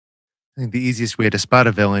I think the easiest way to spot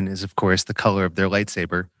a villain is, of course, the color of their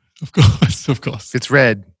lightsaber. Of course, of course. If it's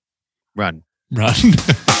red, run. Run.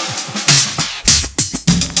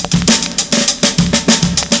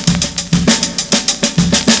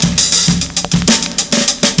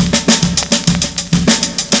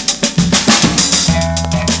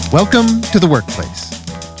 Welcome to The Workplace,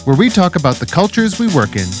 where we talk about the cultures we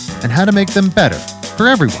work in and how to make them better for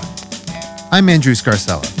everyone. I'm Andrew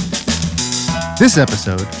Scarcella. This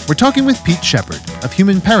episode, we're talking with Pete Shepard of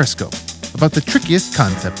Human Periscope about the trickiest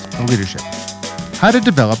concept of leadership, how to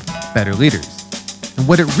develop better leaders, and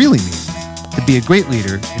what it really means to be a great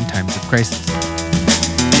leader in times of crisis.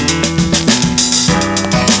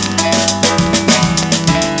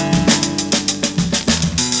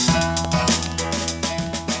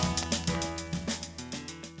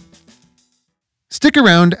 Stick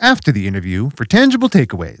around after the interview for tangible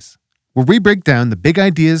takeaways, where we break down the big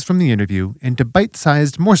ideas from the interview into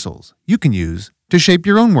bite-sized morsels you can use to shape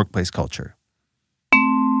your own workplace culture.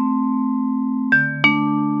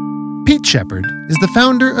 Pete Shepard is the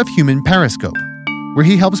founder of Human Periscope, where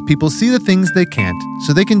he helps people see the things they can't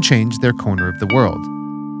so they can change their corner of the world.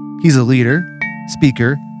 He's a leader,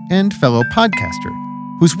 speaker, and fellow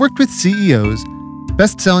podcaster who's worked with CEOs,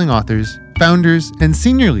 best-selling authors, founders, and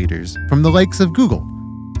senior leaders from the likes of Google,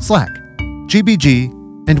 Slack, GBG,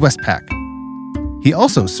 and Westpac. He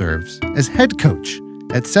also serves as head coach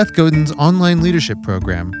at Seth Godin's online leadership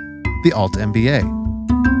program, the Alt MBA.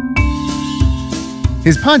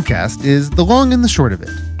 His podcast is The Long and the Short of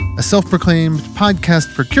It, a self-proclaimed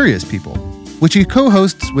podcast for curious people, which he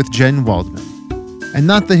co-hosts with Jen Waldman. And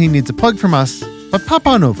not that he needs a plug from us, but pop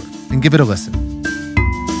on over and give it a listen.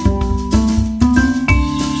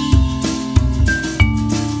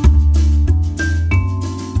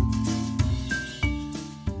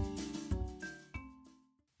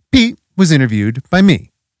 Pete was interviewed by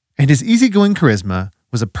me, and his easygoing charisma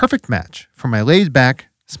was a perfect match for my laid-back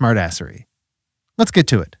smartassery. Let's get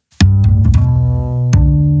to it.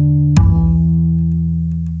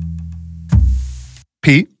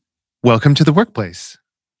 Pete, welcome to The Workplace.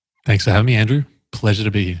 Thanks for having me, Andrew. Pleasure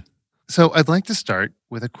to be here. So I'd like to start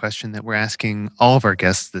with a question that we're asking all of our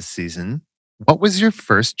guests this season. What was your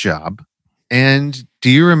first job? And do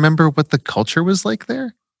you remember what the culture was like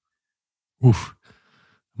there? Oof.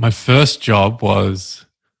 My first job was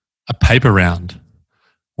a paper round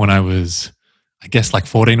when I was, I guess, like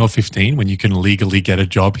 14 or 15, when you can legally get a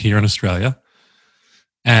job here in Australia.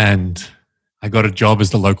 And I got a job as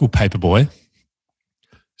the local paper boy.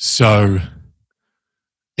 So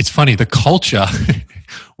it's funny, the culture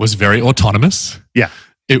was very autonomous. Yeah.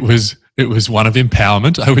 It was one of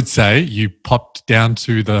empowerment, I would say. You popped down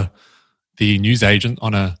to the newsagent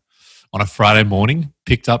on a Friday morning,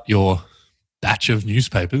 picked up your batch of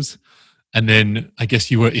newspapers, and then I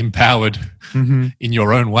guess you were empowered in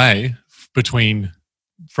your own way between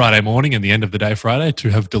Friday morning and the end of the day Friday to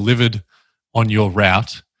have delivered on your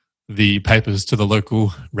route the papers to the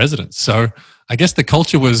local residents. So I guess the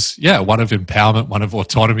culture was, one of empowerment, one of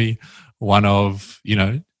autonomy, one of,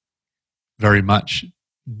 very much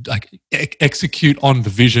like execute on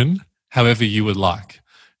the vision however you would like.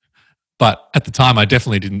 But at the time, I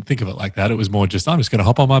definitely didn't think of it like that. It was more just, I'm just going to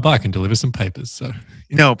hop on my bike and deliver some papers. So,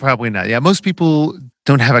 No, probably not. Yeah, most people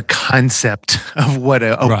don't have a concept of what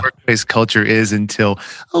a workplace culture is until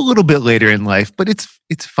a little bit later in life. But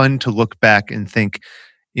it's fun to look back and think,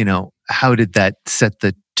 how did that set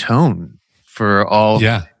the tone for all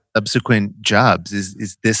subsequent jobs?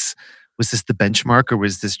 Was this the benchmark, or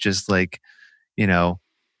was this just like,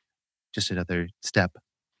 just another step?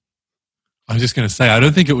 I was just going to say, I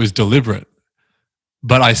don't think it was deliberate,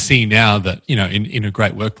 but I see now that, in a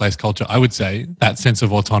great workplace culture, I would say that sense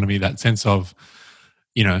of autonomy, that sense of,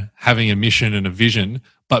 having a mission and a vision,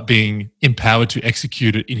 but being empowered to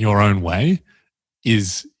execute it in your own way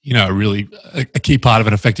is, really a key part of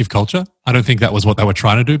an effective culture. I don't think that was what they were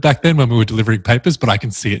trying to do back then when we were delivering papers, but I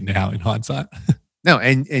can see it now in hindsight. No,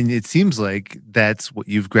 and it seems like that's what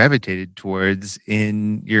you've gravitated towards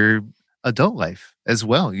in your adult life as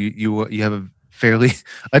well. You have a fairly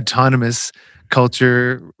autonomous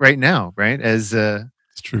culture right now, right? As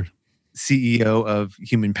it's true. CEO of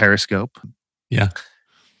Human Periscope. Yeah.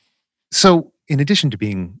 So, in addition to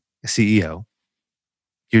being a CEO,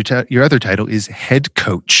 your other title is head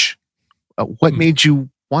coach. What made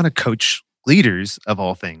you want to coach leaders of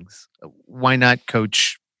all things? Why not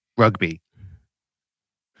coach rugby?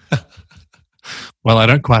 Well, I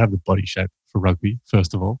don't quite have the body shape for rugby,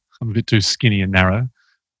 first of all. I'm a bit too skinny and narrow.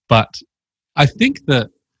 But I think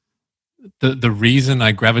that the reason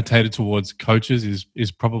I gravitated towards coaches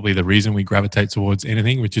is probably the reason we gravitate towards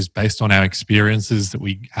anything, which is based on our experiences that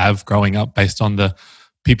we have growing up, based on the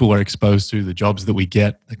people we're exposed to, the jobs that we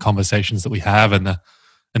get, the conversations that we have, and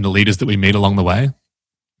the leaders that we meet along the way.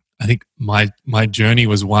 I think my journey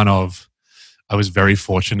was one of, I was very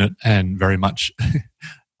fortunate and very much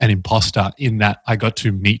an imposter in that I got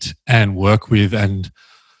to meet and work with and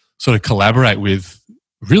sort of collaborate with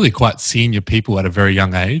really quite senior people at a very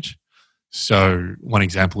young age. So one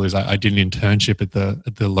example is I did an internship at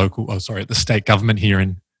the state government here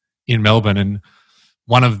in Melbourne, and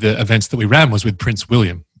one of the events that we ran was with Prince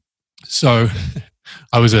William. So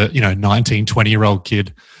I was a 19, 20-year-old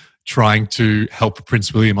kid trying to help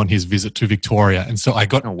Prince William on his visit to Victoria. And so I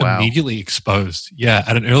got immediately exposed. Yeah,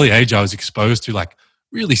 at an early age, I was exposed to like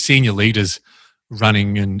really senior leaders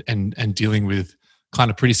running and dealing with kind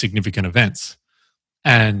of pretty significant events.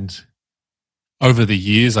 And over the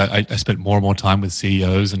years, I spent more and more time with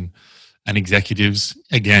CEOs and executives,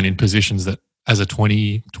 again, in positions that as a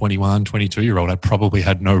 20, 21, 22-year-old, I probably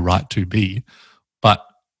had no right to be. But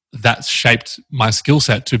that shaped my skill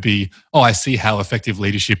set to be, I see how effective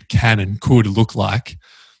leadership can and could look like.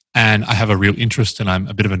 And I have a real interest, and I'm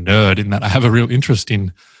a bit of a nerd in that I have a real interest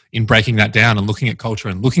in breaking that down and looking at culture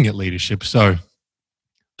and looking at leadership. So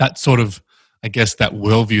that sort of, I guess, that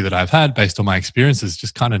worldview that I've had based on my experiences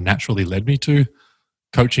just kind of naturally led me to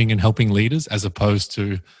coaching and helping leaders, as opposed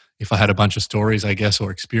to if I had a bunch of stories, I guess,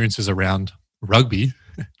 or experiences around rugby,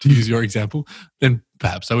 to use your example, then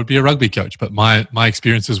perhaps I would be a rugby coach. But my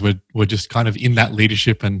experiences were just kind of in that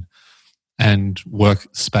leadership and work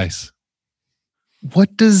space.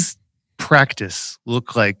 What does practice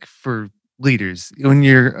look like for leaders? When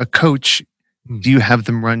you're a coach, do you have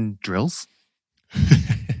them run drills?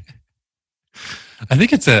 I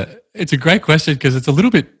think it's a great question, because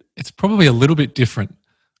it's probably a little bit different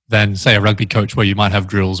than, say, a rugby coach, where you might have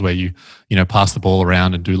drills where you pass the ball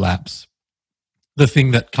around and do laps. The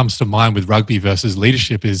thing that comes to mind with rugby versus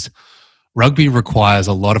leadership is rugby requires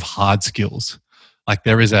a lot of hard skills. Like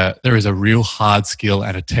there is a real hard skill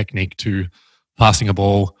and a technique to passing a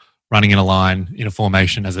ball, running in a line, in a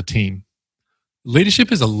formation as a team.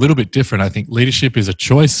 Leadership is a little bit different. I think leadership is a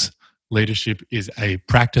choice. Leadership is a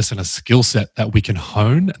practice and a skill set that we can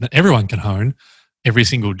hone, and that everyone can hone every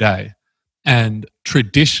single day. And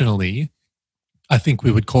traditionally, I think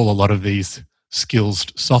we would call a lot of these skills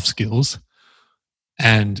soft skills.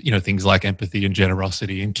 And, things like empathy and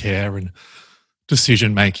generosity and care and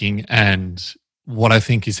decision making. And what I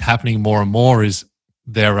think is happening more and more is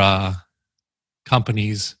there are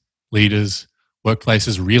companies, leaders,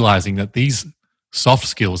 workplaces realizing that these soft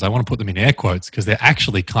skills, I want to put them in air quotes, because they're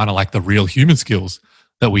actually kind of like the real human skills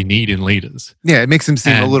that we need in leaders. Yeah, it makes them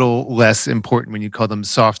seem a little less important when you call them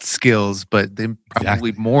soft skills, but they're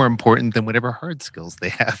probably more important than whatever hard skills they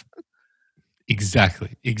have.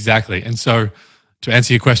 Exactly. And so, to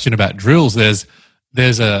answer your question about drills,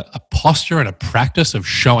 there's a posture and a practice of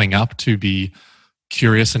showing up to be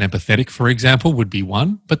curious and empathetic, for example, would be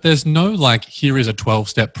one. But there's no here is a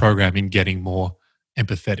 12-step program in getting more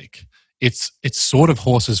empathetic. It's sort of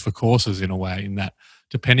horses for courses in a way, in that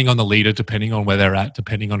depending on the leader, depending on where they're at,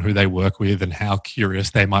 depending on who they work with and how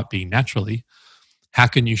curious they might be naturally, how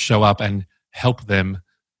can you show up and help them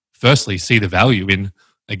firstly see the value in,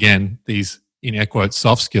 again, these in air quotes,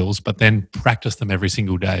 soft skills, but then practice them every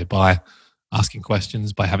single day by asking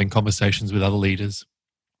questions, by having conversations with other leaders,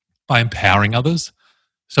 by empowering others.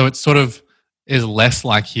 So it sort of is less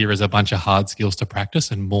like here is a bunch of hard skills to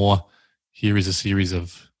practice, and more here is a series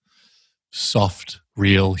of soft,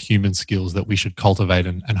 real human skills that we should cultivate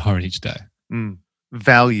and hone each day.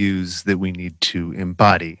 Values that we need to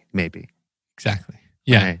embody, maybe. Exactly.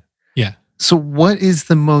 Yeah. Right. Yeah. So what is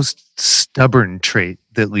the most stubborn trait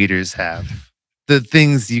that leaders have? The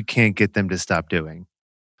things you can't get them to stop doing?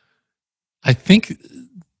 I think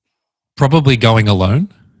probably going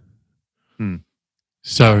alone.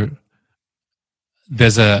 So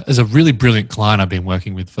there's a really brilliant client I've been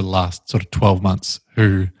working with for the last sort of 12 months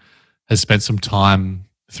who has spent some time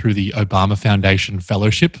through the Obama Foundation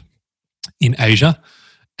Fellowship in Asia.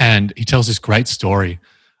 And he tells this great story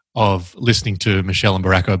of listening to Michelle and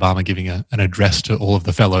Barack Obama giving an address to all of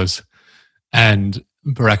the fellows. And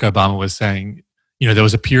Barack Obama was saying, there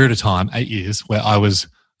was a period of time, 8 years, where I was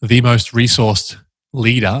the most resourced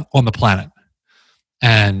leader on the planet.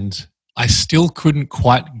 And I still couldn't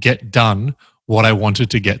quite get done what I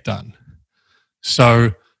wanted to get done.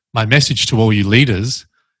 So my message to all you leaders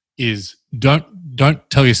is don't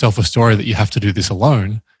tell yourself a story that you have to do this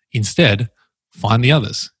alone. Instead, find the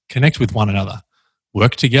others, connect with one another,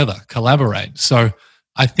 work together, collaborate. So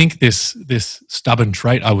I think this stubborn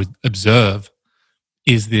trait I would observe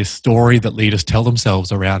is this story that leaders tell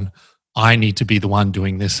themselves around, I need to be the one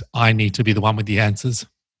doing this. I need to be the one with the answers.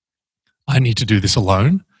 I need to do this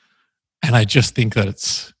alone. And I just think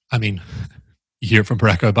that you hear it from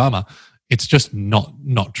Barack Obama. It's just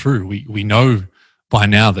not true. We know by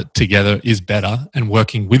now that together is better, and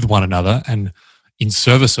working with one another and in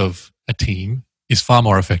service of a team is far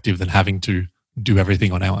more effective than having to do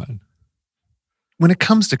everything on our own. When it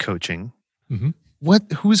comes to coaching, Mhm.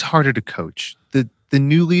 who's harder to coach? The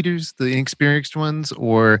new leaders, the inexperienced ones,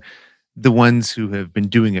 or the ones who have been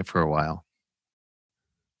doing it for a while?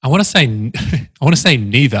 I want to say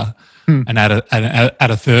neither, Hmm. and add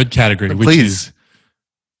a third category, But which please.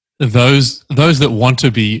 is those that want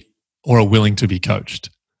to be or are willing to be coached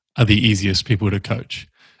are the easiest people to coach,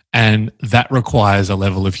 and that requires a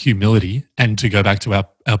level of humility. And to go back to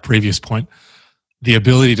our previous point, the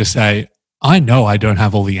ability to say, I know I don't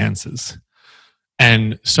have all the answers,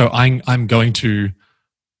 and so I'm going to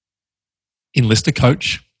enlist a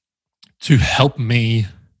coach to help me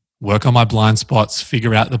work on my blind spots,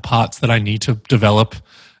 figure out the parts that I need to develop,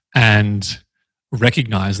 and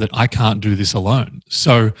recognize that I can't do this alone.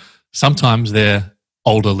 So sometimes they're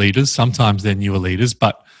older leaders, sometimes they're newer leaders,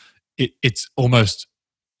 but it's almost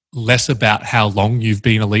less about how long you've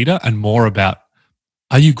been a leader and more about,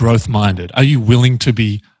 are you growth minded? Are you willing to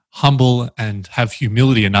be humble and have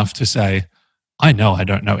humility enough to say, I know I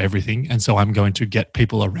don't know everything, and so I'm going to get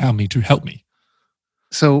people around me to help me.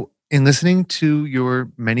 So, in listening to your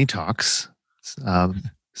many talks, um,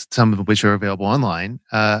 some of which are available online,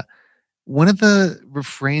 one of the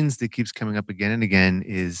refrains that keeps coming up again and again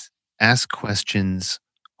is ask questions,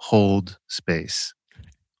 hold space.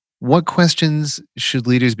 What questions should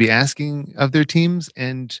leaders be asking of their teams,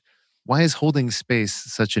 and why is holding space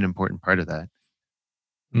such an important part of that?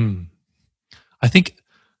 Mm. I think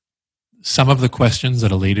some of the questions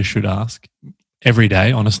that a leader should ask every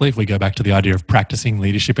day, honestly, if we go back to the idea of practicing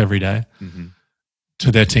leadership every day Hmm.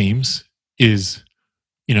 to their teams, is,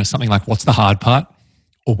 something like, what's the hard part?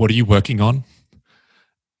 Or what are you working on?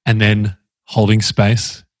 And then holding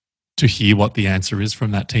space to hear what the answer is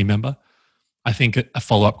from that team member. I think a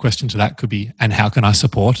follow-up question to that could be, and how can I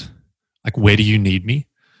support? Like, where do you need me?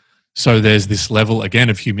 So there's this level, again,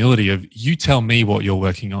 of humility of, you tell me what you're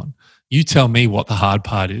working on. You tell me what the hard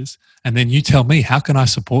part is. And then you tell me, how can I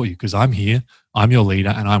support you? Because I'm here, I'm your leader,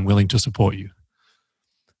 and I'm willing to support you.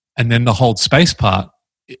 And then the hold space part,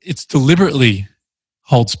 it's deliberately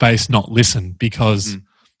hold space, not listen, because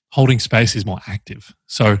holding space is more active.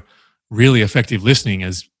 So really effective listening,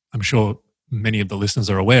 as I'm sure many of the listeners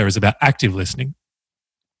are aware, is about active listening,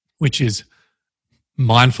 which is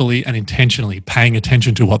mindfully and intentionally paying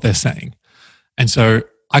attention to what they're saying. And so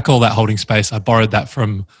I call that holding space. I borrowed that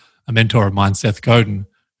from a mentor of mine, Seth Godin,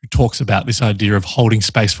 who talks about this idea of holding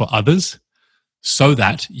space for others so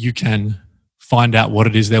that you can find out what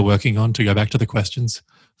it is they're working on, to go back to the questions,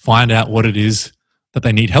 find out what it is that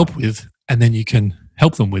they need help with, and then you can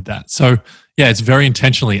help them with that. So yeah, it's very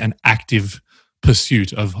intentionally an active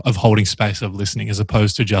pursuit of holding space, of listening, as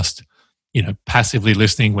opposed to just, passively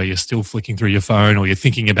listening where you're still flicking through your phone or you're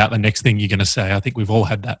thinking about the next thing you're going to say. I think we've all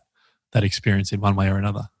had that experience in one way or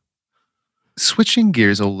another. Switching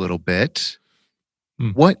gears a little bit,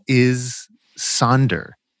 Mm. what is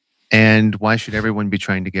Sonder, and why should everyone be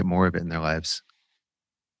trying to get more of it in their lives?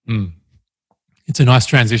 It's a nice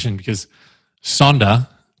transition because Sonder,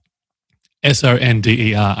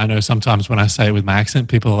 Sonder, I know sometimes when I say it with my accent,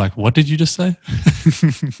 people are like, what did you just say?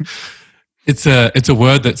 It's a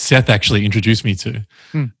word that Seth actually introduced me to.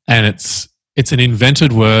 And it's an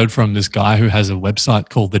invented word from this guy who has a website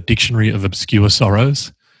called the Dictionary of Obscure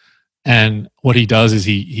Sorrows. And what he does is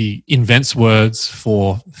he invents words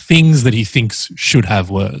for things that he thinks should have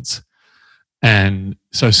words. And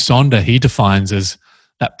so Sonder, he defines as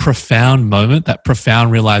that profound moment, that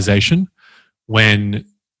profound realization when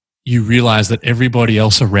you realize that everybody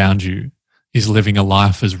else around you is living a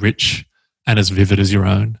life as rich and as vivid as your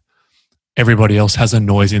own. Everybody else has a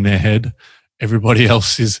noise in their head. Everybody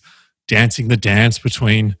else is dancing the dance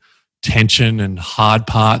between tension and hard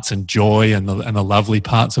parts and joy and the lovely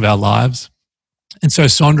parts of our lives. And so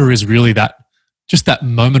Sonder is really that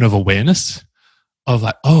moment of awareness of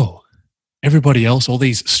like, oh, everybody else, all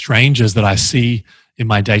these strangers that I see in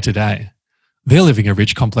my day-to-day, they're living a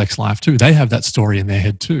rich, complex life too. They have that story in their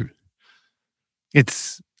head too.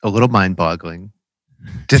 It's a little mind-boggling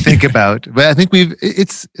to think about, but I think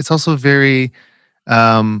it's also very,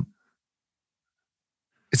 it's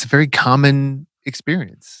a very common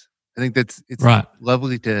experience. I think it's right.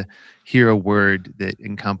 Lovely to hear a word that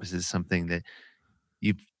encompasses something that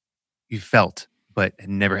you felt but had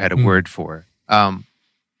never had a Mm. word for.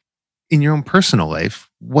 In your own personal life,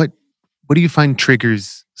 what do you find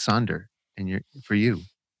triggers Sonder for you?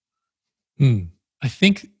 Mm. I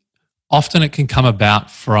think often it can come about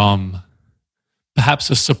from perhaps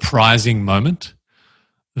a surprising moment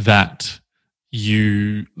that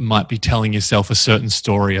you might be telling yourself a certain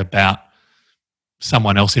story about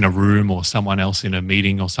someone else in a room or someone else in a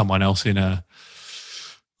meeting or someone else in a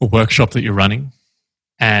workshop that you're running.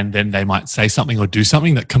 And then they might say something or do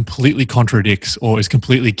something that completely contradicts or is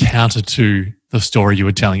completely counter to the story you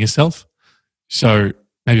were telling yourself. So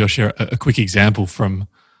maybe I'll share a quick example from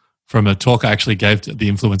a talk I actually gave to the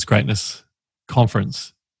Influence Greatness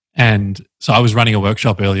conference. And so I was running a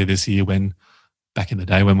workshop earlier this year back in the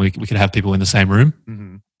day when we could have people in the same room.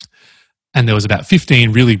 Mm-hmm. And there was about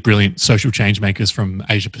 15 really brilliant social change makers from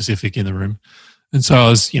Asia Pacific in the room. And so I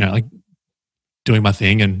was, like doing my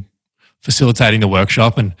thing and facilitating the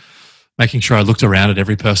workshop and making sure I looked around at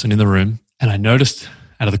every person in the room. And I noticed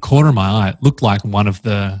out of the corner of my eye, it looked like one of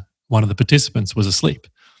the participants was asleep.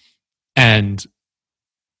 And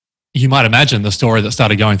you might imagine the story that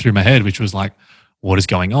started going through my head, which was like, what is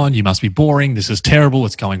going on? You must be boring. This is terrible.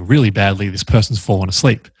 It's going really badly. This person's fallen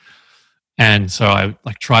asleep. And so I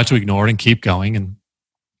tried to ignore it and keep going. And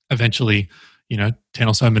eventually, 10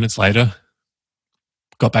 or so minutes later,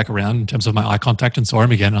 got back around in terms of my eye contact and saw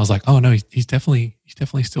him again. And I was like, oh no, he's definitely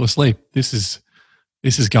still asleep. This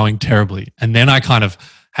is going terribly. And then I kind of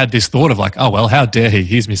had this thought of like, oh, well, how dare he?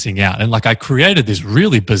 He's missing out. And I created this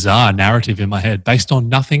really bizarre narrative in my head based on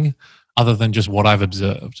nothing other than just what I've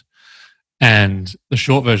observed. And the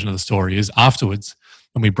short version of the story is afterwards,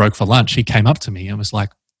 when we broke for lunch, he came up to me and was like,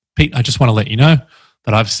 Pete, I just want to let you know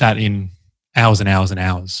that I've sat in hours and hours and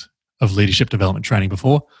hours of leadership development training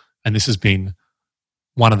before. And this has been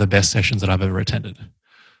one of the best sessions that I've ever attended.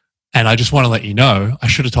 And I just want to let you know, I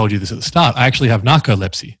should have told you this at the start. I actually have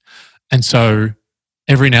narcolepsy. And so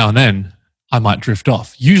every now and then I might drift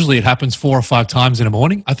off. Usually it happens 4 or 5 times in a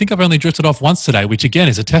morning. I think I've only drifted off once today, which again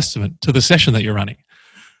is a testament to the session that you're running.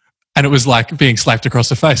 And it was like being slapped across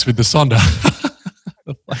the face with the Sonder.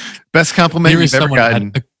 Best compliment you've ever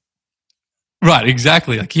gotten. Right,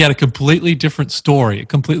 exactly. Like he had a completely different story, a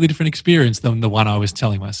completely different experience than the one I was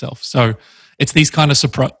telling myself. So it's these kind of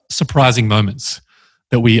surprising moments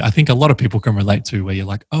that I think a lot of people can relate to, where you're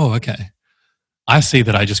like, oh, okay, I see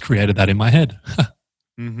that I just created that in my head.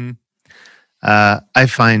 Mm-hmm. I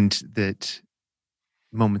find that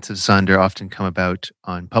moments of Sonder often come about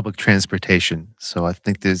on public transportation. So I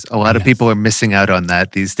think there's a lot of people are missing out on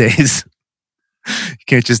that these days. You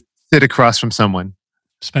can't just sit across from someone.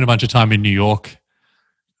 Spent a bunch of time in New York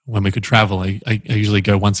when we could travel. I usually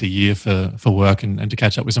go once a year for work and to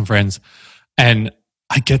catch up with some friends. And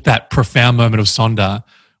I get that profound moment of Sonder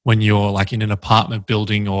when you're like in an apartment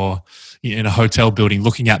building or in a hotel building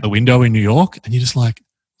looking out the window in New York, and you're just like,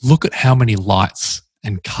 look at how many lights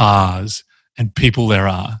and cars and people there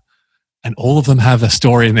are. And all of them have a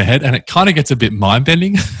story in their head, and it kind of gets a bit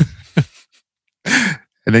mind-bending.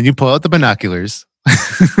 And then you pull out the binoculars.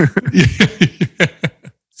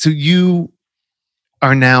 So you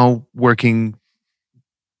are now working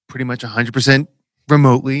pretty much 100%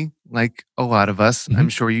 remotely, like a lot of us. Mm-hmm. I'm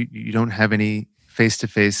sure you don't have any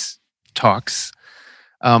face-to-face talks.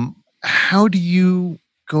 How do you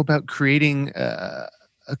go about creating a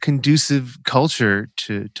conducive culture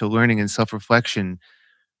to learning and self-reflection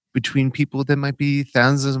between people that might be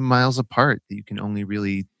thousands of miles apart that you can only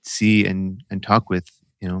really see and talk with,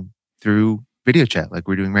 through video chat like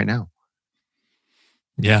we're doing right now?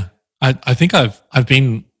 Yeah. I think I've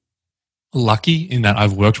been lucky in that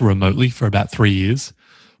I've worked remotely for about 3 years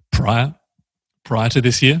prior to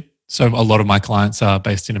this year. So a lot of my clients are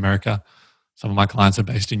based in America. Some of my clients are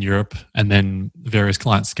based in Europe, and then various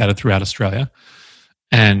clients scattered throughout Australia.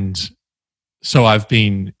 And so I've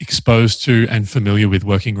been exposed to and familiar with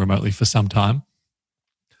working remotely for some time.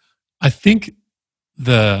 I think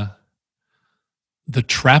the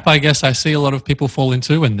trap, I guess, I see a lot of people fall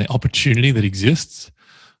into, and the opportunity that exists,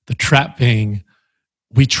 the trap being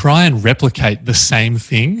we try and replicate the same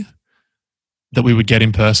thing that we would get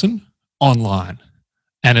in person online.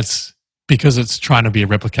 And it's because it's trying to be a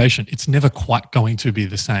replication. It's never quite going to be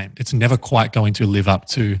the same. It's never quite going to live up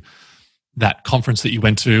to that conference that you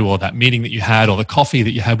went to, or that meeting that you had, or the coffee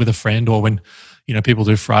that you had with a friend, or when people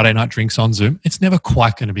do Friday night drinks on Zoom. It's never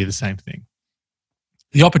quite going to be the same thing.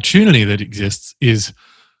 The opportunity that exists is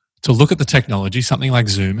to look at the technology, something like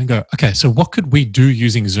Zoom, and go, okay, so what could we do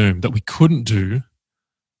using Zoom that we couldn't do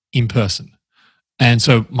in person? And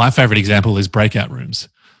so my favorite example is breakout rooms.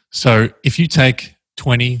 So if you take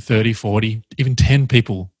 20, 30, 40, even 10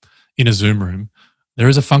 people in a Zoom room, there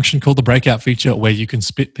is a function called the breakout feature where you can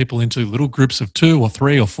split people into little groups of 2 or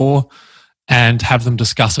 3 or 4 and have them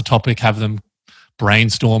discuss a topic, have them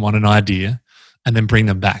brainstorm on an idea, and then bring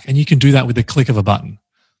them back. And you can do that with the click of a button.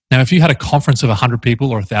 Now, if you had a conference of 100 people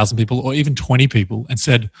or 1,000 people or even 20 people and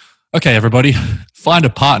said, okay, everybody, find a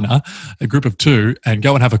partner, a group of 2, and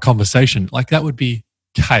go and have a conversation, like that would be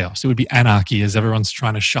chaos. It would be anarchy as everyone's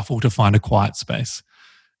trying to shuffle to find a quiet space.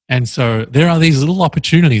 And so there are these little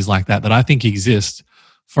opportunities like that I think exist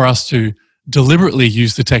for us to deliberately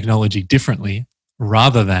use the technology differently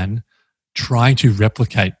rather than trying to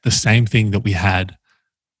replicate the same thing that we had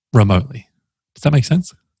remotely. Does that make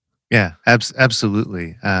sense? Yeah,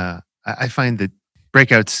 absolutely. I find that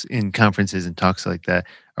breakouts in conferences and talks like that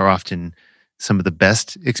are often some of the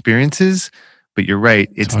best experiences. But you're right.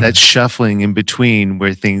 It's that shuffling in between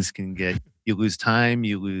where things can you lose time,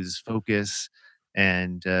 you lose focus.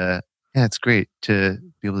 And yeah, it's great to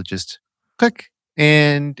be able to just click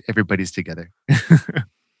and everybody's together.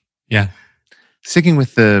 Yeah. Sticking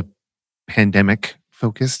with the pandemic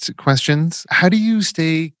focused questions, how do you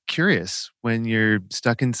stay curious when you're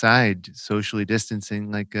stuck inside, socially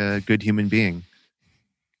distancing like a good human being?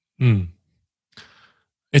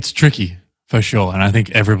 It's tricky for sure. And I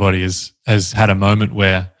think everybody has had a moment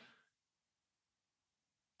where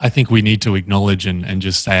I think we need to acknowledge and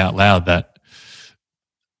just say out loud that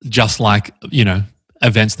just like,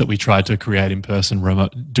 events that we tried to create in person,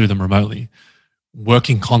 do them remotely,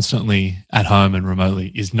 working constantly at home and remotely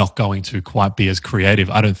is not going to quite be as creative,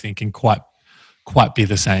 I don't think, and quite be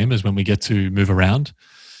the same as when we get to move around.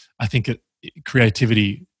 I think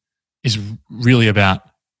creativity is really about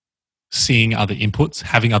seeing other inputs,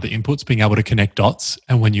 having other inputs, being able to connect dots.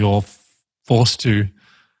 And when you're forced to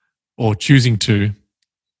or choosing to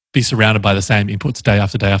be surrounded by the same inputs day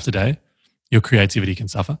after day after day, your creativity can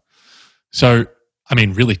suffer. So,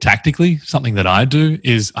 really tactically, something that I do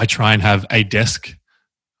is I try and have a desk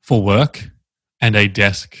for work and a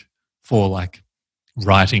desk for like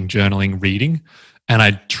writing, journaling, reading, and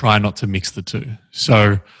I try not to mix the two.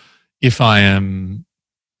 So if I am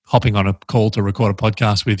hopping on a call to record a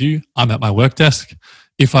podcast with you, I'm at my work desk.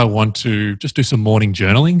 If I want to just do some morning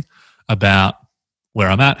journaling about where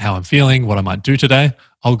I'm at, how I'm feeling, what I might do today,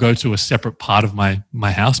 I'll go to a separate part of my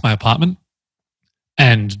house, my apartment,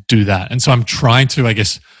 and do that. And so I'm trying to, I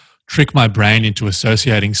guess, trick my brain into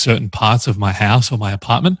associating certain parts of my house or my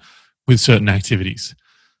apartment with certain activities.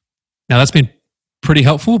 Now, that's been pretty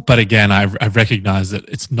helpful, but again, I've recognized that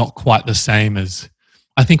it's not quite the same as,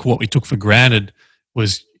 I think what we took for granted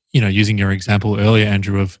was, using your example earlier,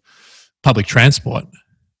 Andrew, of public transport.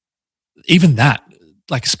 Even that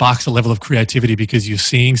like sparks a level of creativity because you're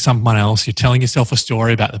seeing someone else, you're telling yourself a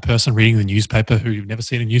story about the person reading the newspaper who you've never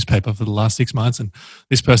seen a newspaper for the last 6 months, and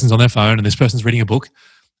this person's on their phone and this person's reading a book.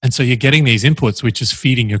 And so you're getting these inputs, which is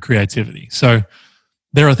feeding your creativity. So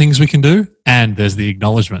there are things we can do, and there's the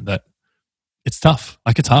acknowledgement that it's tough,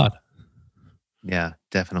 like it's hard. Yeah,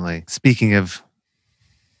 definitely. Speaking of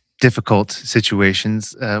difficult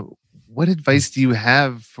situations, what advice do you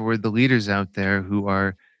have for the leaders out there who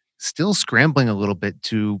are still scrambling a little bit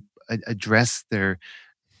to address their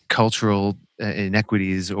cultural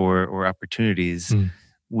inequities or opportunities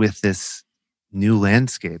with this new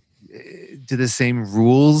landscape? Do the same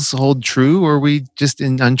rules hold true, or are we just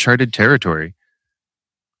in uncharted territory?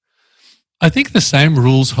 I think the same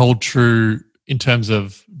rules hold true in terms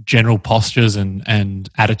of general postures and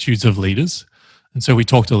attitudes of leaders. And so we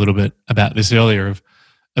talked a little bit about this earlier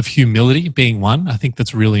of humility being one. I think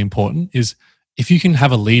that's really important, is if you can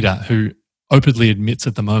have a leader who openly admits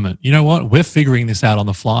at the moment, you know what, we're figuring this out on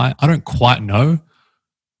the fly. I don't quite know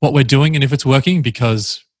what we're doing and if it's working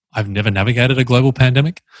because I've never navigated a global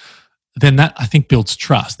pandemic, then that I think builds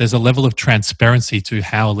trust. There's a level of transparency to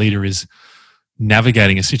how a leader is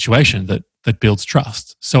navigating a situation that builds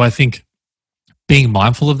trust. So I think being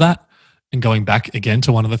mindful of that and going back again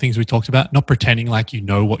to one of the things we talked about, not pretending like you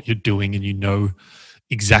know what you're doing and you know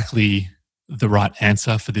exactly the right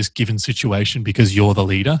answer for this given situation because you're the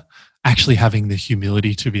leader, actually having the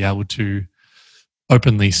humility to be able to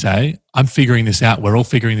openly say, I'm figuring this out, we're all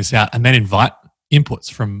figuring this out, and then invite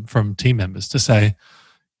inputs from team members to say,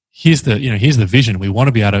 here's the vision. We want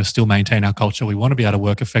to be able to still maintain our culture. We want to be able to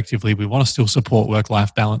work effectively. We want to still support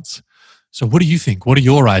work-life balance. So what do you think? What are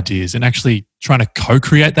your ideas? And actually trying to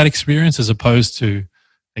co-create that experience as opposed to,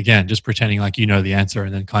 again, just pretending like you know the answer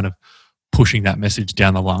and then kind of pushing that message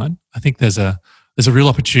down the line. I think there's a real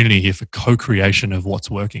opportunity here for co-creation of what's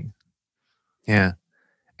working. Yeah.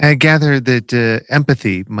 And I gather that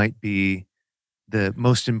empathy might be the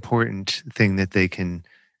most important thing that they can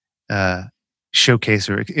showcase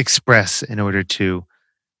or express in order to,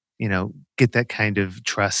 get that kind of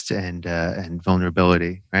trust and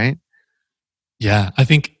vulnerability, right? Yeah, I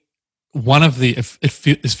think one of the,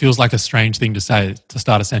 this feels like a strange thing to say to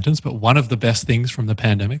start a sentence, but one of the best things from the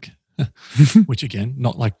pandemic, which again,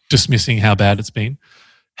 not like dismissing how bad it's been,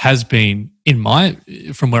 has been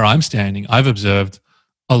from where I'm standing, I've observed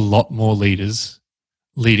a lot more leaders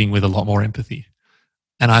leading with a lot more empathy.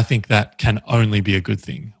 And I think that can only be a good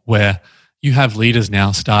thing, where you have leaders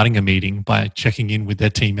now starting a meeting by checking in with their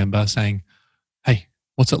team member saying, hey,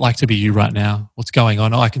 what's it like to be you right now? What's going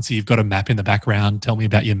on? Oh, I can see you've got a map in the background. Tell me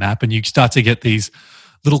about your map. And you start to get these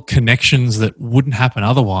little connections that wouldn't happen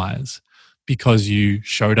otherwise because you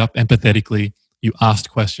showed up empathetically, you asked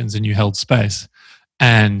questions, and you held space.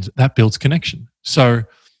 And that builds connection. So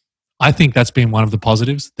I think that's been one of the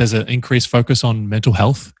positives. There's an increased focus on mental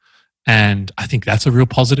health. And I think that's a real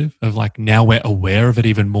positive of like now we're aware of it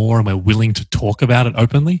even more and we're willing to talk about it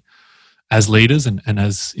openly as leaders and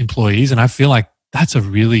as employees. And I feel like that's a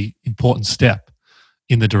really important step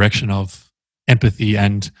in the direction of empathy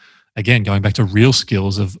and, again, going back to real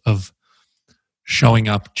skills of showing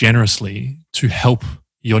up generously to help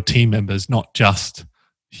your team members, not just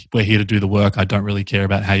we're here to do the work. I don't really care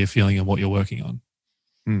about how you're feeling and what you're working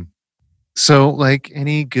on. So like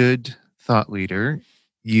any good thought leader,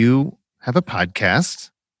 you have a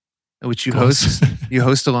podcast which you host. You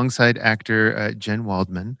host alongside actor Jen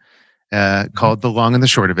Waldman called The Long and the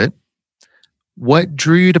Short of It. What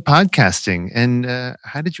drew you to podcasting, and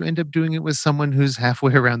how did you end up doing it with someone who's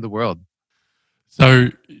halfway around the world? So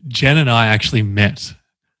Jen and I actually met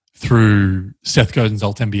through Seth Godin's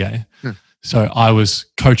Alt MBA. So I was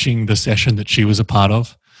coaching the session that she was a part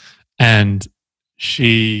of, and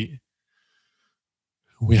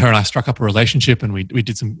her and I struck up a relationship, and we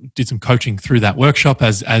did some coaching through that workshop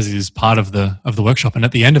as is part of the workshop. And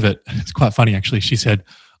at the end of it, it's quite funny actually. She said,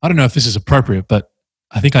 "I don't know if this is appropriate, but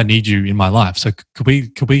I think I need you in my life. So could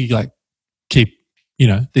we like keep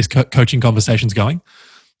these coaching conversations going?"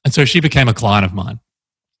 And so she became a client of mine,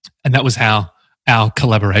 and that was how our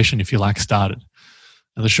collaboration, if you like, started.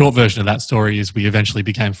 And the short version of that story is we eventually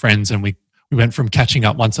became friends, and we went from catching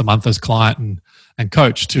up once a month as client and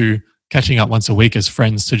coach to catching up once a week as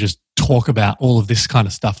friends to just talk about all of this kind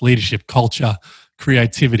of stuff: leadership, culture,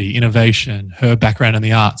 creativity, innovation, her background in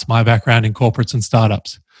the arts, my background in corporates and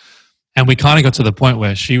startups. And we kind of got to the point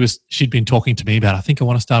where she'd been talking to me about, I think I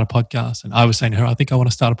want to start a podcast. And I was saying to her, I think I want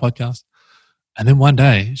to start a podcast. And then one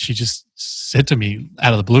day she just said to me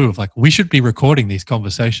out of the blue of like, we should be recording these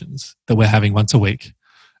conversations that we're having once a week.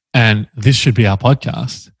 And this should be our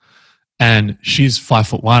podcast. And she's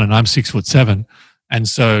 5'1" and I'm 6'7". And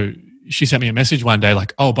so she sent me a message one day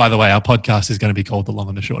like, oh, by the way, our podcast is going to be called The Long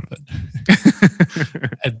and the Short of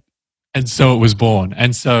It. and so it was born.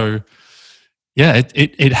 And so, yeah,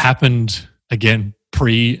 it happened again,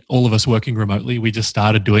 pre all of us working remotely. We just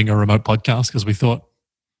started doing a remote podcast because we thought,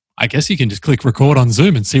 I guess you can just click record on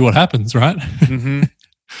Zoom and see what happens, right? Mm-hmm.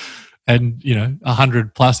 And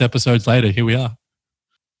 100+ episodes later, here we are.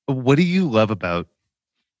 What do you love about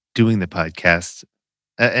doing the podcast,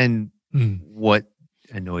 and what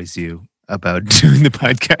annoys you about doing the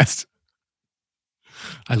podcast?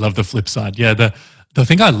 I love the flip side. Yeah, the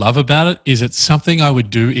thing I love about it is it's something I would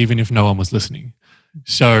do even if no one was listening.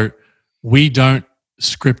 So we don't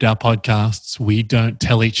script our podcasts. We don't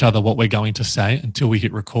tell each other what we're going to say until we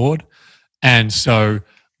hit record. And so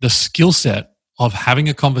the skill set of having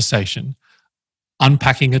a conversation,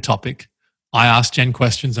 unpacking a topic, I ask Jen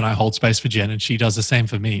questions and I hold space for Jen, and she does the same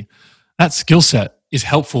for me. That skill set is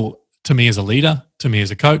helpful to me as a leader, to me as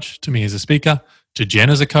a coach, to me as a speaker, to Jen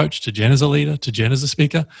as a coach, to Jen as a leader, to Jen as a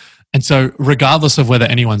speaker. And so regardless of whether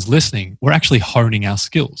anyone's listening, we're actually honing our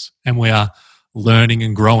skills and we are learning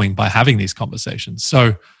and growing by having these conversations.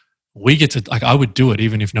 So we get to, like, I would do it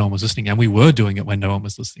even if no one was listening, and we were doing it when no one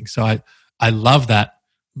was listening. So I love that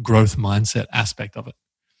growth mindset aspect of it.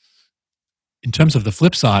 In terms of the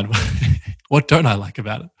flip side, what don't I like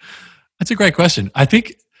about it? That's a great question. I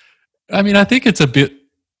think it's a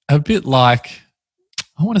bit like,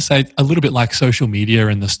 I want to say a little bit like social media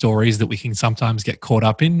and the stories that we can sometimes get caught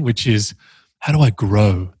up in, which is, how do I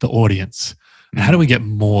grow the audience? And how do we get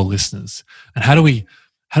more listeners? And how do we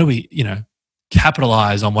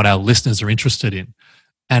capitalize on what our listeners are interested in?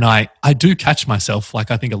 And I do catch myself,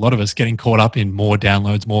 like I think a lot of us, getting caught up in more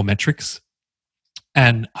downloads, more metrics.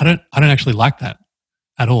 And I don't actually like that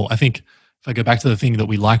at all. I think if I go back to the thing that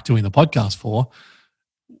we like doing the podcast for,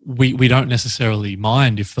 we don't necessarily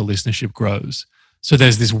mind if the listenership grows. So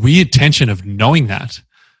there's this weird tension of knowing that,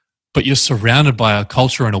 but you're surrounded by a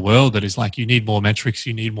culture and a world that is like, you need more metrics,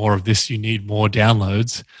 you need more of this, you need more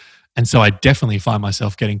downloads. And so I definitely find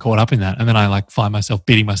myself getting caught up in that. And then I like find myself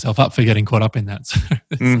beating myself up for getting caught up in that. So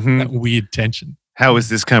it's that weird tension. How is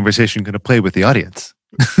this conversation going to play with the audience?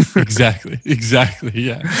 Exactly.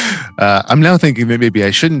 Yeah. I'm now thinking that maybe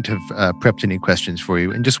I shouldn't have prepped any questions for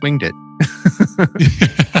you and just winged it.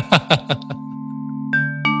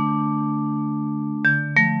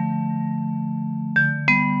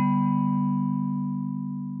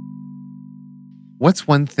 What's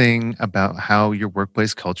one thing about how your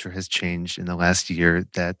workplace culture has changed in the last year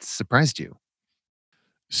that surprised you?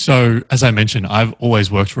 So, as I mentioned, I've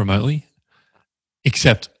always worked remotely,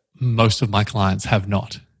 except most of my clients have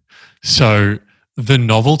not. So, the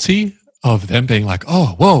novelty of them being like,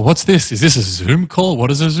 oh, whoa, what's this? Is this a Zoom call? What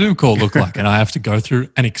does a Zoom call look like? And I have to go through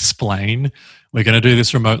and explain, we're going to do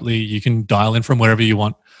this remotely. You can dial in from wherever you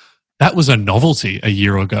want. That was a novelty a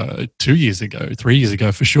year ago, 2 years ago, 3 years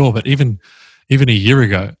ago for sure, but even a year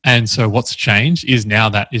ago. And so what's changed is now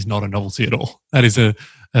that is not a novelty at all. That is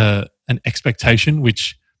an expectation,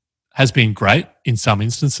 which has been great in some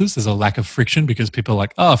instances. There's a lack of friction because people are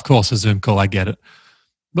like, oh, of course, a Zoom call, I get it.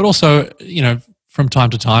 But also, from time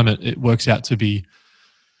to time, it works out to be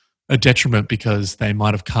a detriment because they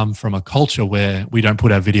might have come from a culture where we don't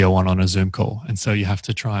put our video on a Zoom call. And so you have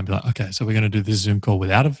to try and be like, okay, so we're going to do this Zoom call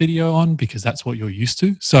without a video on because that's what you're used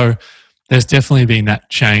to. So there's definitely been that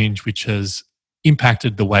change, which has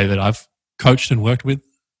impacted the way that I've coached and worked with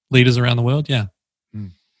leaders around the world. Yeah.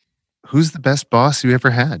 Who's the best boss you ever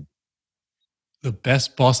had? The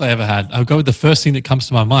best boss I ever had. I'll go with the first thing that comes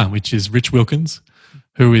to my mind, which is Rich Wilkins,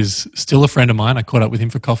 who is still a friend of mine. I caught up with him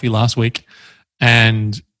for coffee last week.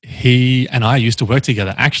 And he and I used to work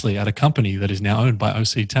together actually at a company that is now owned by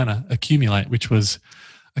OC Tanner, Accumulate, which was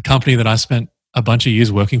a company that I spent a bunch of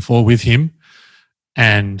years working for with him.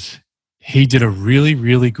 And he did a really,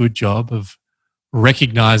 really good job of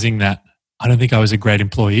recognizing that I don't think I was a great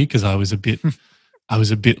employee because I was a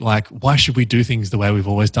bit like, why should we do things the way we've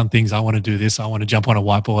always done things? I want to do this. I want to jump on a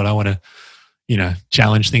whiteboard. I want to,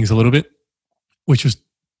 challenge things a little bit, which was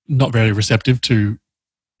not very receptive to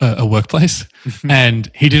a workplace.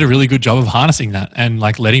 And he did a really good job of harnessing that and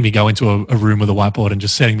like letting me go into a room with a whiteboard and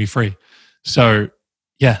just setting me free. So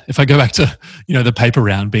yeah, if I go back to, the paper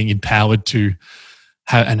round, being empowered to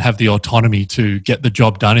have the autonomy to get the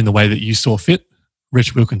job done in the way that you saw fit,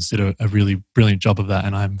 Rich Wilkins did a really brilliant job of that,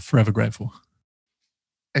 and I'm forever grateful.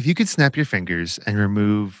 If you could snap your fingers and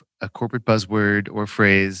remove a corporate buzzword or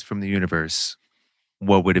phrase from the universe,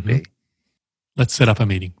 what would it be? Let's set up a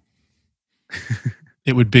meeting.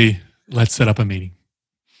 It would be, let's set up a meeting.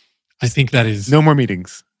 I think that is... No more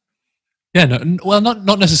meetings. Yeah, no, well,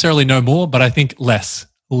 not necessarily no more, but I think less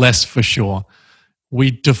for sure.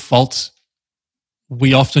 We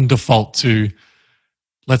often default to,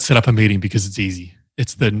 let's set up a meeting because it's easy.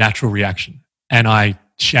 It's the natural reaction. And I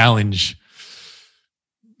challenge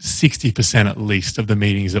 60% at least of the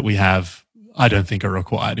meetings that we have, I don't think are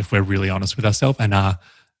required if we're really honest with ourselves and are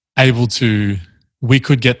able to, we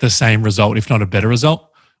could get the same result, if not a better result,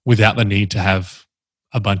 without the need to have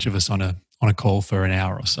a bunch of us on a call for an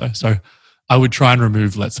hour or so. So I would try and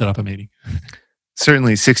remove let's set up a meeting.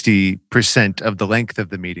 Certainly 60% of the length of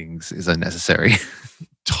the meetings is unnecessary.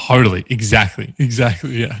 Totally. Exactly.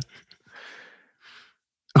 Yeah.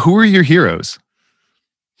 Who are your heroes?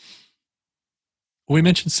 We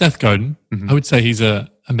mentioned Seth Godin. I would say he's a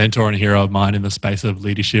mentor and a hero of mine in the space of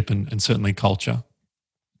leadership and certainly culture.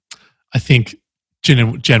 I think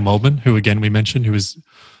Jen Waldman, who again we mentioned, who is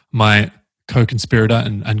my co-conspirator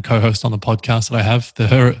and co-host on the podcast that I have,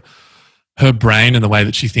 her brain and the way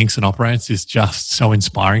that she thinks and operates is just so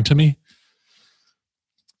inspiring to me.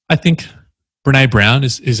 I think Brene Brown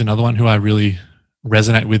is another one who I really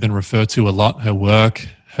resonate with and refer to a lot. Her work,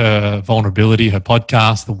 her vulnerability, her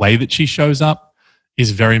podcast, the way that she shows up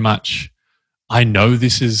is very much, I know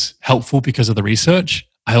this is helpful because of the research.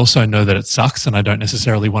 I also know that it sucks and I don't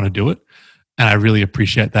necessarily want to do it. And I really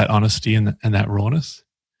appreciate that honesty and that rawness.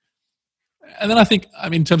 And then I think,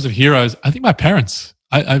 in terms of heroes, I think my parents,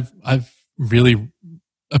 I've really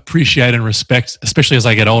appreciate and respect, especially as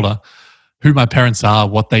I get older, who my parents are,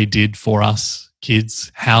 what they did for us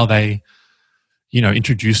kids, how they,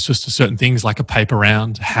 introduced us to certain things like a paper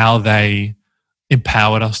round, how they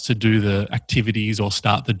empowered us to do the activities or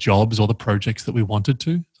start the jobs or the projects that we wanted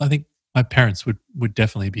to. I think my parents would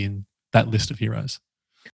definitely be in that list of heroes.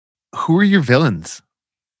 Who are your villains?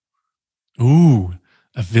 Ooh,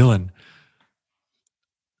 a villain.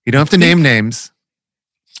 You don't have to name names.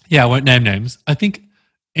 Yeah, I won't name names. I think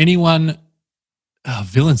anyone,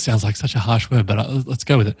 villain sounds like such a harsh word, but let's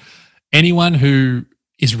go with it. Anyone who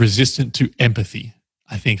is resistant to empathy,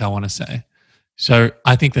 I think I want to say. So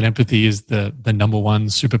I think that empathy is the number one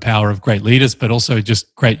superpower of great leaders, but also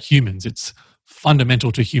just great humans. It's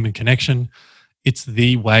fundamental to human connection. It's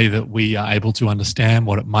the way that we are able to understand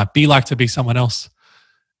what it might be like to be someone else.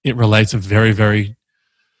 It relates very, very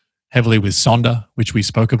heavily with Sonder, which we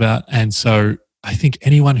spoke about. And so I think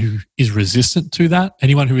anyone who is resistant to that,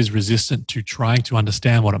 anyone who is resistant to trying to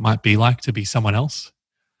understand what it might be like to be someone else,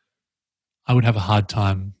 I would have a hard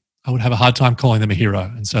time calling them a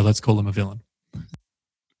hero. And so let's call them a villain.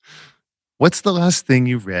 What's the last thing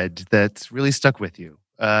you read that's really stuck with you?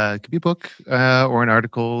 It could be a book or an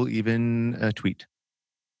article, even a tweet.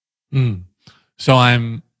 So I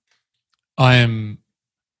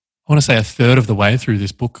want to say a third of the way through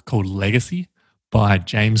this book called Legacy by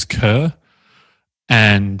James Kerr.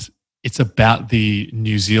 And it's about the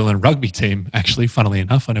New Zealand rugby team, actually, funnily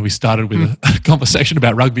enough. I know we started with a conversation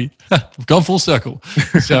about rugby. We've gone full circle.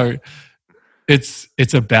 So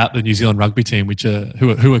it's about the New Zealand rugby team, which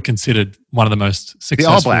who are considered one of the most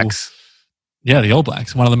successful. The All Blacks. Yeah, the All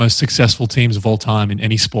Blacks, one of the most successful teams of all time in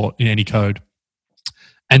any sport, in any code.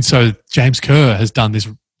 And so James Kerr has done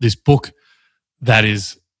this book that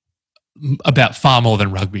is about far more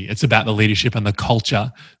than rugby. It's about the leadership and the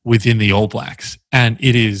culture within the All Blacks. And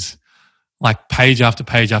it is like page after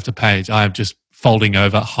page after page. I'm just folding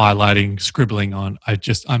over, highlighting, scribbling on.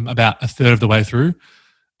 I'm about a third of the way through,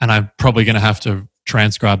 and I'm probably going to have to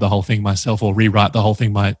transcribe the whole thing myself or rewrite the whole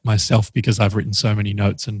thing myself because I've written so many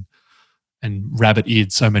notes and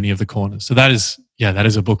rabbit-eared so many of the corners. So that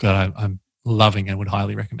is a book that I'm loving and would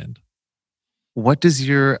highly recommend. What does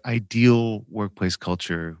your ideal workplace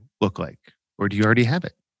culture look like? Or do you already have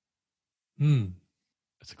it?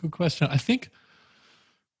 That's a good question. I think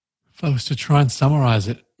if I was to try and summarize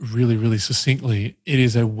it really, really succinctly, it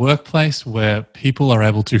is a workplace where people are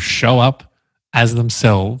able to show up as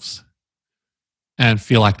themselves and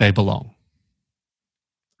feel like they belong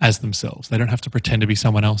as themselves. They don't have to pretend to be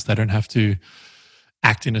someone else. They don't have to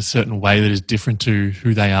act in a certain way that is different to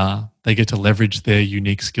who they are. They get to leverage their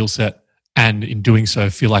unique skill set and in doing so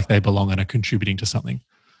feel like they belong and are contributing to something.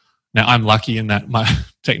 Now, I'm lucky in that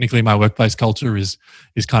technically my workplace culture is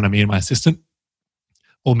kind of me and my assistant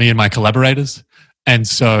or me and my collaborators. And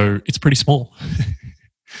so it's pretty small.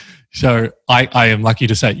 So I am lucky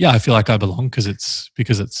to say, yeah, I feel like I belong because it's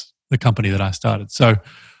the company that I started. So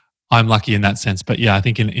I'm lucky in that sense. But yeah, I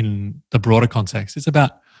think in the broader context, it's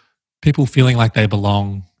about people feeling like they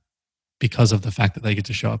belong because of the fact that they get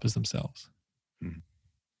to show up as themselves.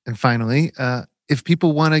 And finally, if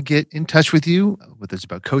people want to get in touch with you, whether it's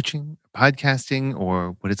about coaching, podcasting,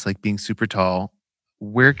 or what it's like being super tall,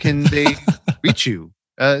 where can they reach you?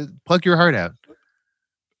 Plug your heart out.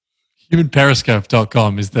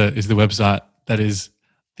 HumanPeriscope.com is the website that is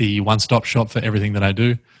the one-stop shop for everything that I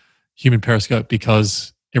do. Human Periscope,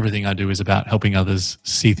 because everything I do is about helping others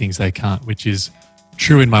see things they can't, which is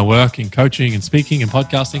true in my work, in coaching and speaking and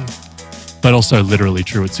podcasting, but also literally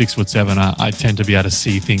true at 6'7". I tend to be able to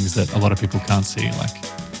see things that a lot of people can't see, like,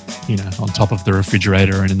 on top of the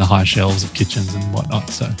refrigerator and in the high shelves of kitchens and whatnot.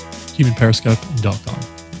 So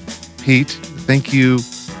humanperiscope.com. Pete, thank you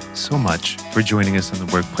so much for joining us on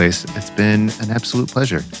The Workplace. It's been an absolute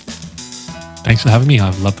pleasure. Thanks for having me.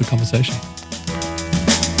 I've loved the conversation.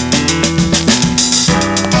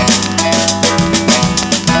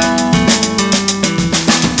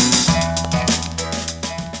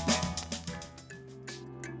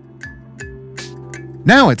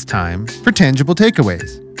 Now it's time for Tangible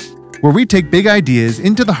Takeaways, where we take big ideas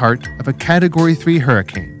into the heart of a Category 3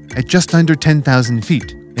 hurricane at just under 10,000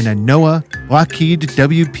 feet in a NOAA Lockheed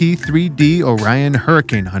WP-3D Orion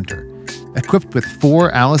Hurricane Hunter, equipped with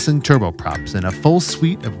 4 Allison turboprops and a full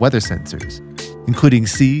suite of weather sensors, including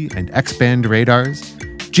C and X-band radars,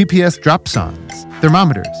 GPS drop sondes,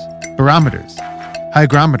 thermometers, barometers,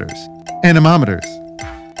 hygrometers, anemometers,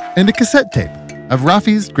 and a cassette tape of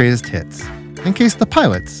Rafi's greatest hits, in case the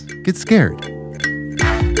pilots get scared.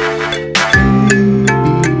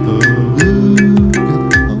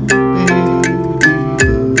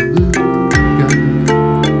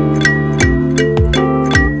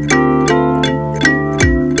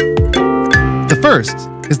 The first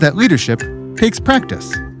is that leadership takes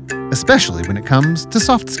practice, especially when it comes to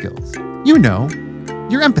soft skills.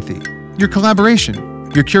 Your empathy, your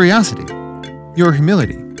collaboration, your curiosity, your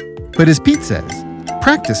humility. But as Pete says,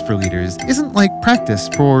 practice for leaders isn't like practice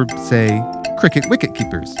for, say, cricket wicket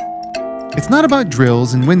keepers. It's not about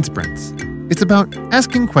drills and wind sprints. It's about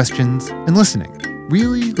asking questions and listening,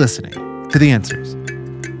 really listening to the answers.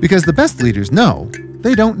 Because the best leaders know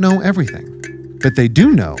they don't know everything, but they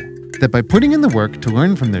do know that by putting in the work to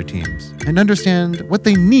learn from their teams and understand what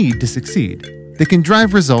they need to succeed, they can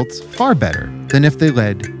drive results far better than if they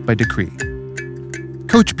led by decree.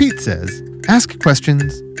 Coach Pete says, ask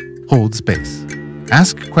questions, hold space.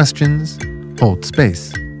 Ask questions, hold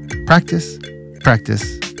space. Practice,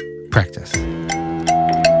 practice, practice.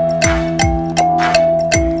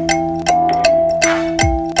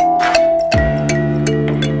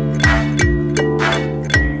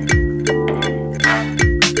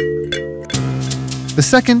 The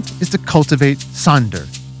second is to cultivate Sonder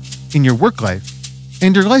in your work life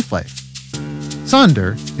and your life.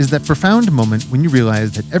 Sonder is that profound moment when you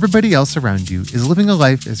realize that everybody else around you is living a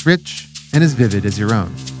life as rich and as vivid as your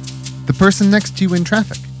own. The person next to you in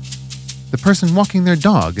traffic. The person walking their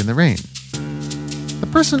dog in the rain. The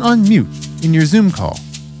person on mute in your Zoom call.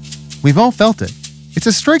 We've all felt it. It's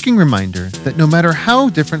a striking reminder that no matter how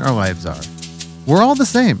different our lives are, we're all the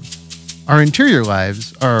same. Our interior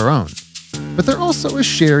lives are our own, but they're also a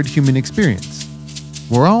shared human experience.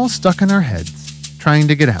 We're all stuck in our heads, trying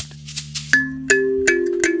to get out.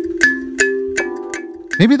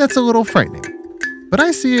 Maybe that's a little frightening, but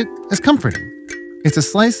I see it as comforting. It's a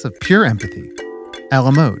slice of pure empathy, a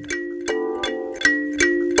la mode.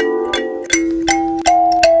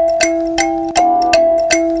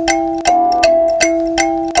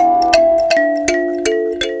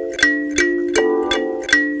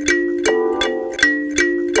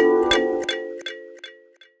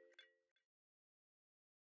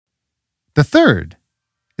 The third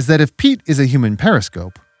is that if Pete is a human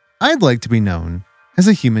periscope, I'd like to be known as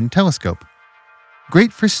a human telescope.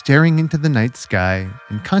 Great for staring into the night sky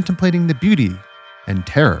and contemplating the beauty and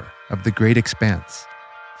terror of the great expanse,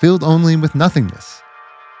 filled only with nothingness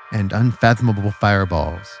and unfathomable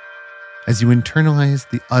fireballs, as you internalize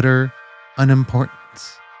the utter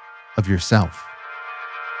unimportance of yourself.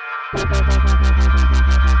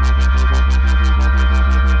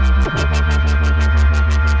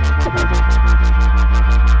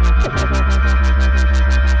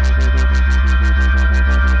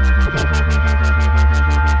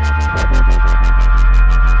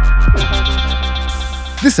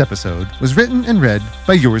 This episode was written and read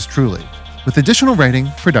by yours truly, with additional writing,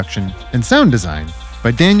 production, and sound design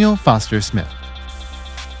by Daniel Foster Smith.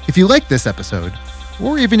 If you liked this episode,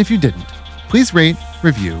 or even if you didn't, please rate,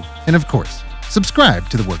 review, and of course, subscribe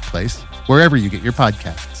to The Workplace wherever you get your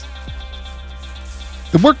podcasts.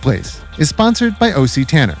 The Workplace is sponsored by O.C.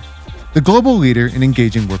 Tanner, the global leader in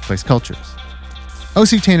engaging workplace cultures.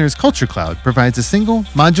 O.C. Tanner's Culture Cloud provides a single,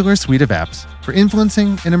 modular suite of apps for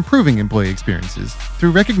influencing and improving employee experiences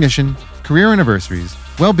through recognition, career anniversaries,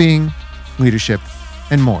 well-being, leadership,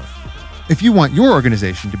 and more. If you want your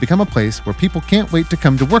organization to become a place where people can't wait to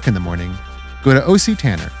come to work in the morning, go to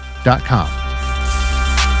octanner.com.